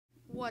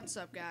What's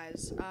up,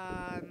 guys?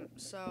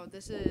 So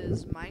this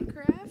is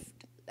Minecraft,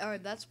 or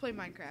Let's Play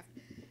Minecraft,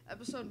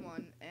 episode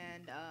 1,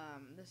 and,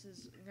 this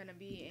is gonna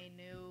be a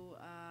new,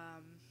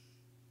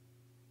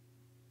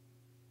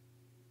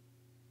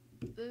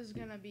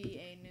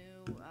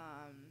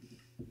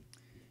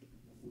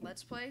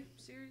 Let's Play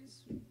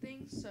series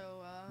thing,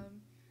 so,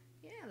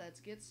 yeah, let's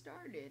get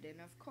started, and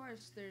of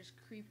course, there's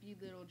creepy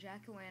little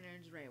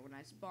jack-o'-lanterns right when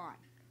I spawn.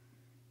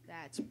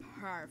 That's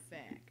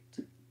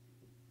perfect.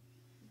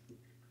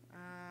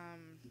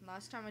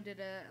 Last time I did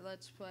a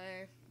Let's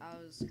Play, I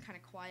was kind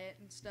of quiet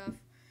and stuff.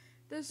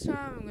 This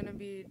time I'm gonna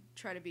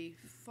try to be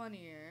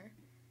funnier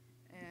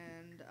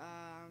and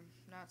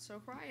not so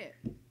quiet.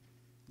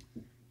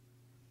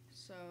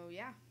 So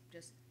yeah,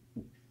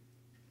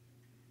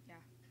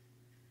 yeah.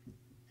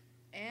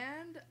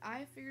 And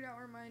I figured out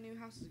where my new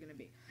house is gonna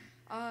be.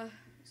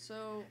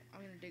 So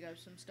I'm gonna dig up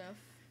some stuff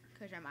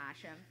cause I'm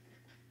awesome.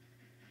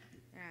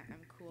 Yeah,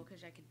 I'm cool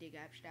cause I can dig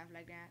up stuff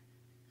like that.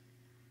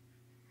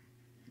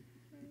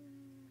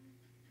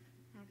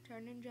 I'm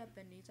turning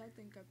Japanese. I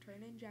think I'm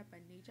turning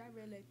Japanese. I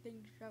really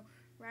think so.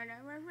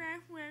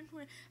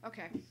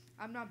 Okay,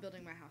 I'm not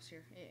building my house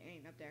here. It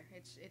ain't up there.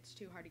 It's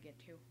too hard to get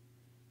to.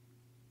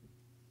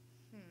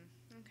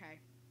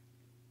 Okay.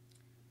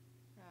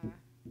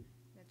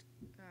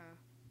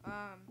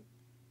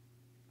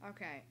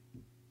 Okay.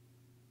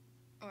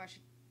 Oh, I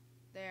should.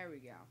 There we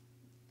go.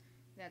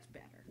 That's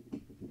better.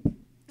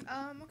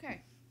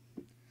 Okay.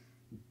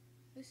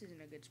 This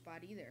isn't a good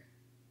spot either.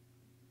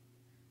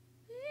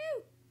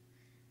 Woo!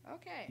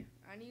 Okay,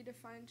 I need to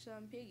find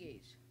some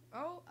piggies.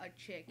 Oh, a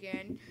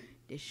chicken.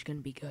 This is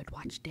gonna be good.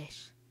 Watch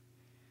this.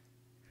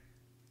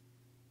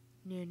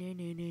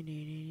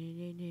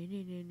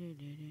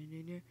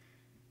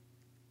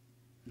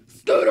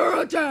 Stutter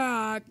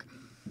attack!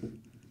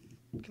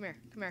 Come here,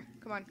 come here.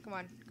 Come on, come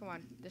on, come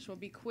on. This will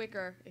be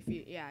quicker if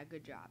you... Yeah,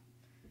 good job.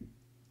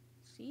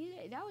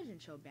 See, that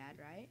wasn't so bad,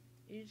 right?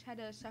 You just had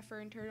to suffer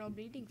internal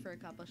bleeding for a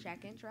couple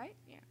seconds, right?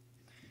 Yeah.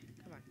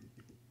 Come on.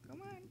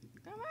 Come on.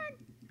 Come on.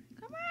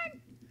 Come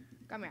on.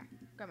 Come here.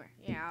 Come here.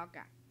 Yeah,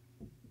 okay.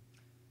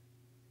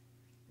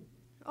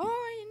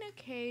 Oh, in a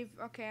cave.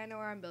 Okay, I know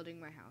where I'm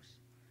building my house.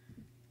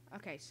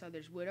 Okay, so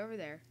there's wood over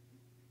there.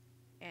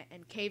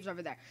 And caves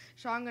over there.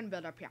 So I'm going to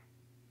build up here.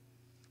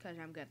 Because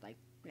I'm good like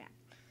that.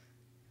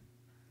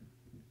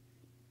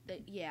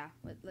 Yeah,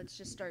 let's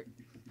just start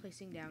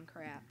placing down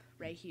crap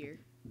right here.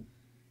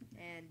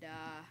 And,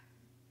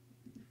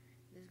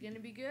 this is going to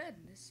be good.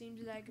 This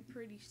seems like a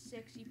pretty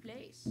sexy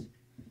place.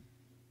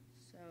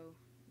 So...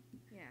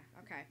 yeah,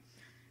 okay.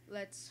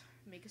 Let's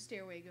make a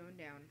stairway going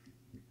down.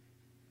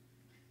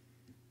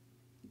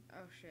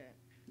 Oh, shit.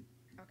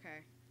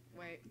 Okay,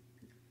 wait.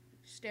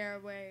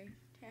 Stairway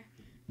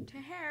to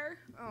hair.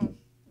 Oh,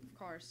 of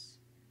course.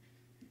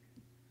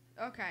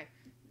 Okay,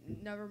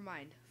 never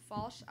mind.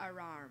 False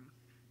alarm.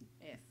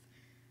 If.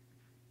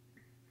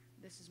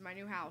 This is my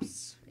new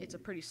house. It's a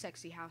pretty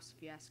sexy house,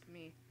 if you ask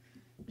me.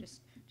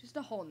 Just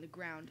a hole in the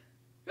ground.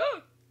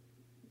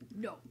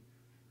 No.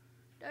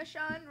 The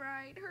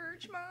sunlight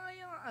hurts my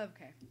eye.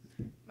 Okay.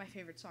 My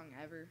favorite song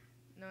ever.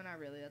 No, not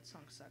really. That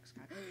song sucks,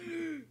 kind of.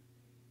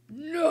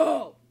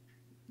 No!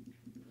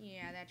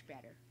 Yeah, that's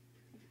better.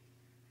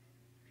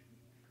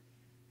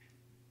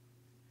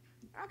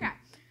 Okay.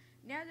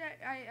 Now that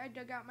I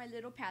dug out my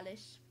little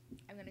palace,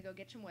 I'm going to go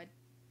get some wood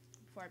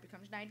before it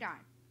becomes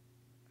nighttime.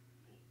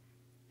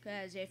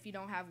 Because if you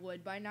don't have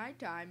wood by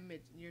nighttime,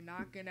 you're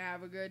not going to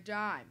have a good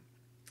time.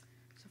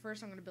 So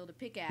first I'm going to build a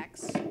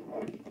pickaxe and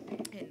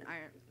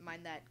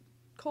mine that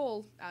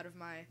coal out of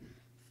my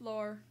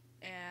floor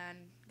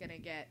and gonna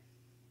get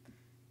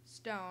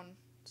stone.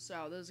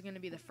 So this is gonna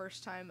be the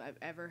first time I've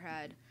ever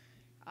had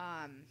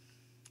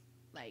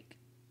like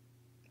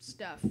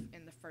stuff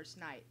in the first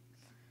night,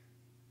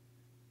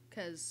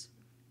 because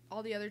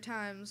all the other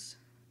times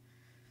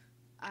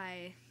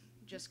I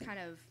just kind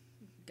of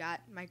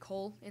got my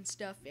coal and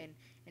stuff and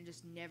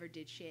just never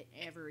did shit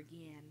ever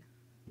again.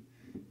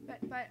 But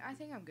I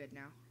think I'm good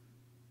now.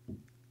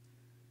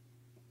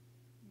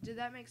 Did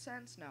that make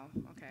sense? No.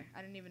 Okay.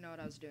 I didn't even know what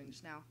I was doing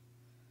just now.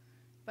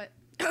 But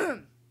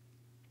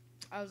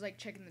I was like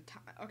checking the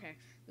time. Okay.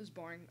 This is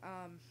boring.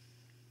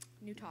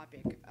 New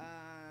topic.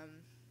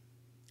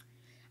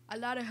 A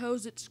lot of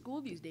hoes at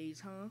school these days,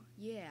 huh?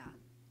 Yeah.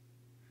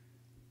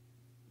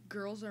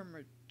 Girls are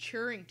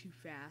maturing too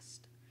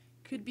fast.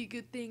 Could be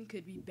good thing,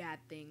 could be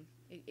bad thing.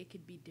 It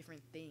could be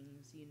different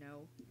things, you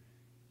know.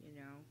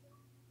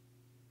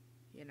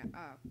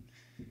 Oh.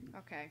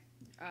 Okay.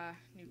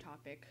 New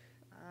topic.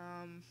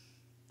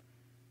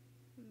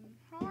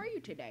 How are you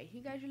today?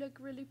 You guys look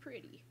really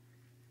pretty.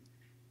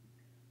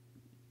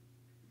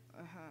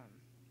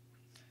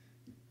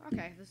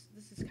 Okay, this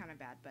is kind of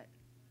bad, but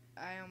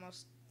I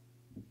almost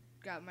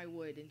got my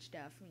wood and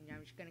stuff.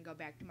 I'm just gonna go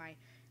back to my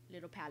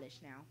little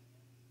palace now.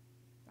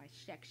 My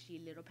sexy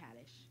little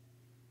palace.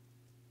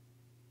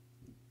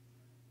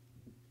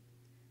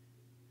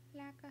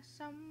 Like a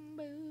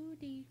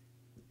somebody.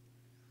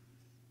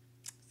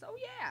 So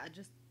yeah,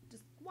 just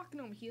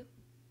walking over here.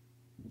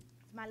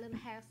 It's my little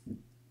house.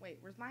 Wait,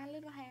 where's my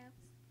little house?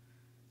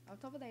 Oh,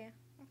 it's over there.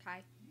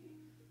 Okay.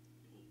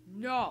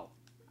 No,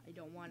 I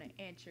don't want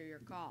to answer your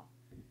call.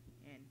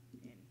 And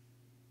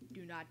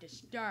do not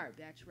disturb.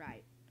 That's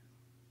right.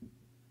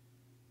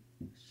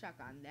 Suck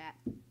on that.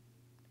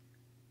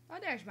 Oh,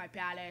 there's my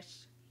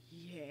palace.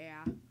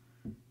 Yeah.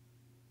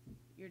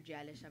 You're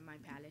jealous of my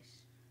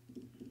palace.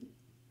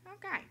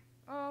 Okay.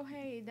 Oh,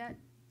 hey, that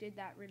did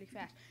that really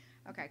fast.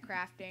 Okay,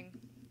 crafting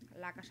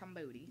like a some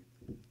booty.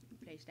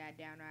 Place that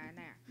down right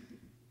there.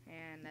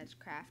 And let's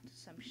craft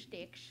some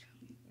sticks.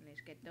 And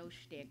let's get those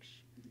sticks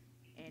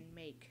and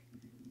make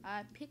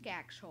a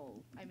pickaxe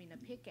hole. I mean, a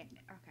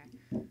pickaxe.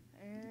 Okay.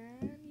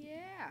 And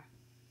yeah.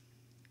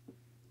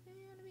 You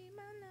gotta be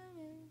my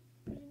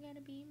lover. You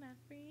gotta be my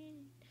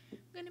friend.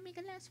 Gonna make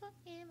it last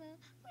forever.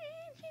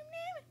 Friendship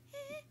never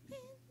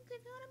ends. You're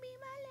gonna be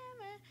my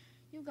lover.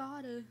 You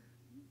gotta.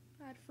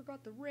 I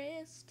forgot the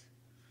rest.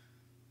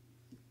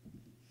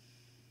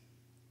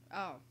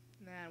 Oh,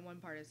 and then one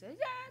part it says,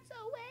 that's the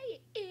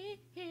way it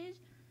is.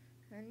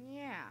 And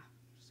yeah,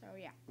 so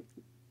yeah.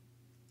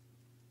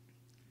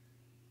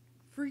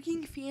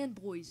 Freaking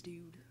fanboys,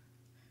 dude.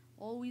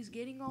 Always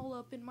getting all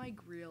up in my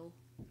grill.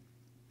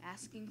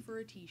 Asking for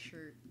a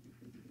t-shirt.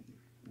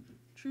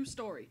 True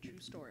story,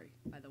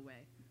 by the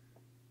way.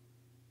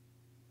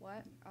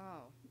 What?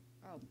 Oh,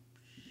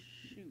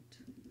 shoot.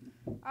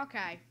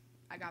 Okay,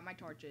 I got my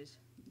torches.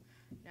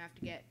 Now I have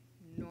to get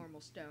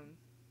normal stone.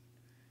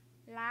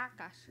 Like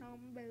a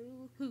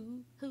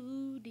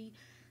hoodie.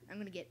 I'm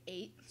gonna get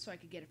 8 so I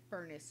could get a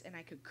furnace and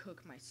I could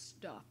cook my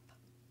stuff.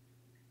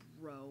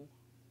 Bro.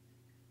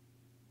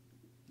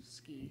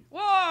 Ski.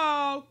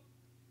 Whoa!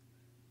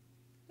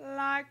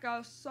 Like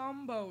a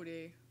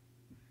somebody.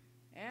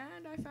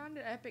 And I found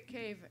an epic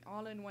cave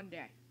all in one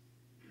day.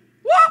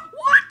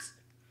 What?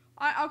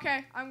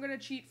 Okay, I'm gonna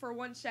cheat for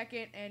 1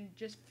 second and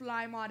just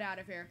fly mod out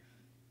of here.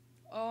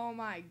 Oh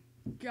my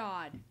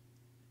god.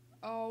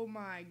 Oh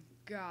my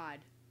god.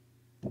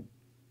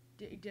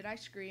 Did I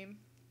scream?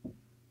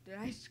 Did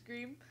I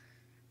scream?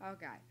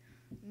 Okay.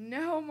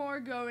 No more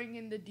going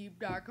in the deep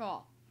dark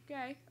hall.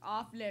 Okay,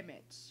 off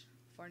limits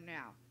for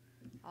now.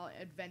 I'll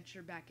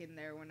adventure back in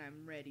there when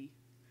I'm ready.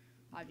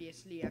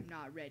 Obviously, I'm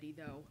not ready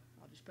though.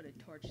 I'll just put a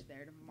torch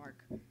there to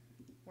mark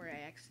where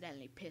I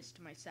accidentally pissed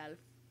myself.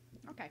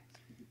 Okay.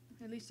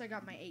 At least I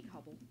got my 8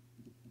 hubble.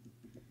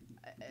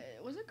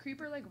 Was a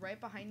creeper like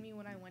right behind me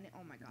when I went in?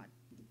 Oh my god.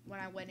 When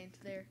I went into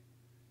there?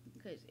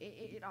 Because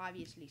it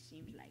obviously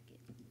seems like it.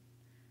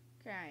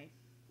 Okay.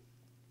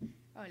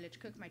 Oh, let's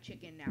cook my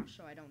chicken now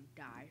so I don't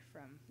die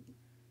from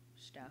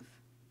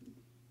stuff.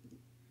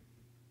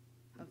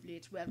 Hopefully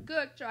it's well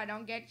cooked so I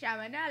don't get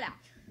salmonella.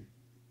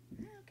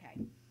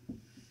 Okay.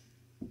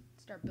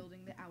 Start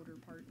building the outer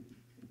part.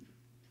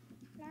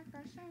 Like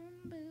a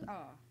somebody.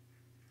 Oh.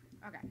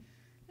 Okay.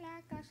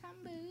 Like a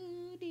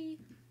somebody.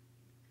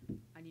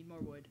 I need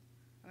more wood.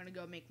 I'm gonna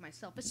go make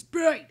myself a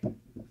spade.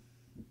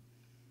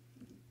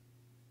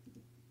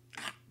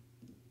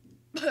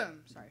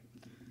 Sorry.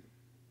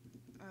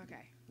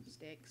 Okay.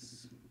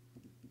 Sticks.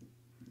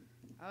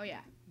 Oh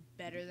yeah.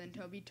 Better than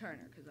Toby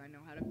Turner because I know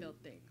how to build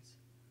things.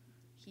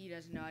 He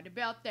doesn't know how to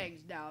build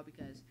things now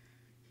because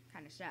it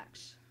kind of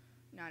sucks.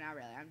 No, not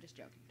really. I'm just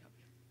joking, Toby.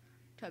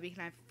 Toby,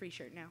 can I have a free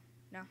shirt now?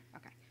 No?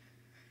 Okay.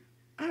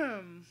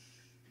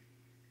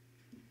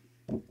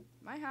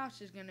 My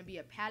house is going to be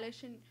a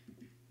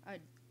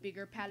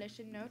bigger palace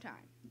in no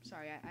time.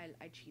 Sorry,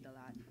 I cheat a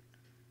lot.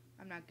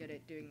 I'm not good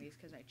at doing these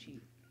because I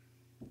cheat.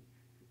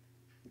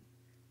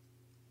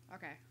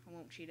 Okay, I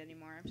won't cheat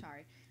anymore. I'm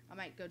sorry. I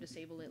might go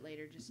disable it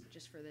later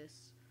just for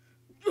this.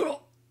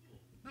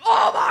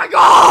 Oh my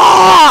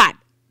god!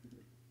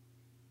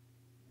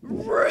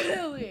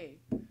 Really?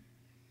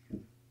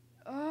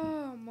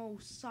 Oh,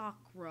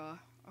 Mosakra.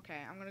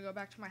 Okay, I'm gonna go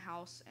back to my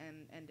house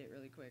and end it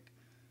really quick.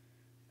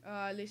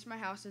 At least my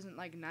house isn't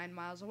like 9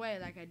 miles away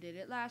like I did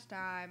it last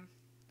time.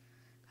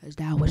 Because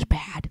that was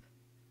bad.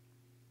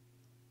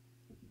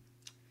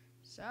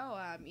 So,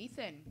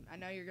 Ethan, I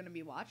know you're gonna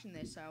be watching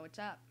this, so what's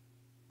up?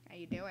 How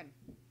you doing?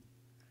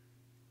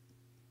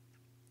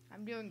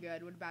 I'm doing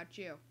good. What about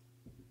you?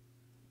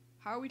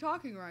 How are we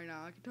talking right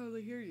now? I can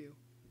totally hear you.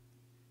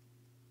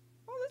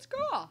 Oh, that's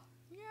cool.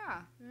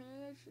 Yeah,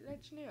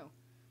 that's new.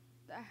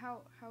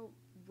 How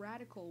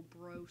radical,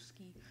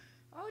 broski.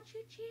 Oh, it's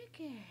your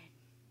chicken.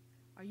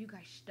 Are you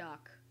guys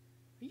stuck?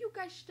 Are you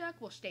guys stuck?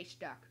 Well, stay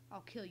stuck.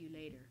 I'll kill you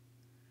later.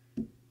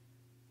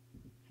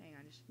 Hang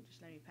on, just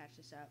let me patch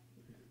this up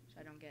so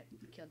I don't get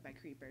killed by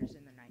creepers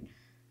in the night.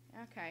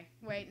 Okay,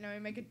 wait, let me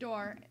make a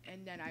door,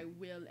 and then I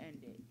will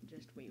end it.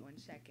 Just wait 1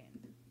 second.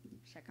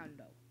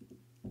 Secondo.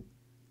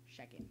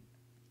 Second.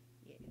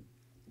 Yeah,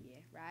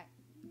 right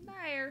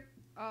there.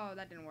 Oh,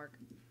 that didn't work.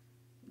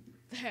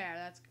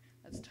 There,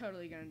 that's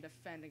totally gonna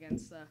defend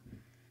against the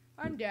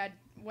undead.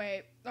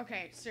 Wait,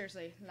 okay,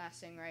 seriously, last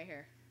thing right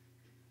here.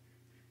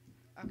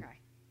 Okay.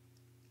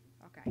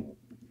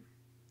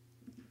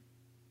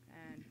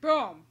 And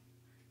boom!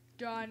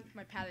 Done.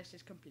 My palace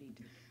is complete.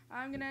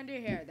 I'm gonna end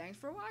it here. Thanks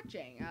for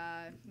watching.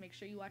 Make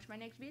sure you watch my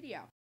next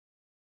video.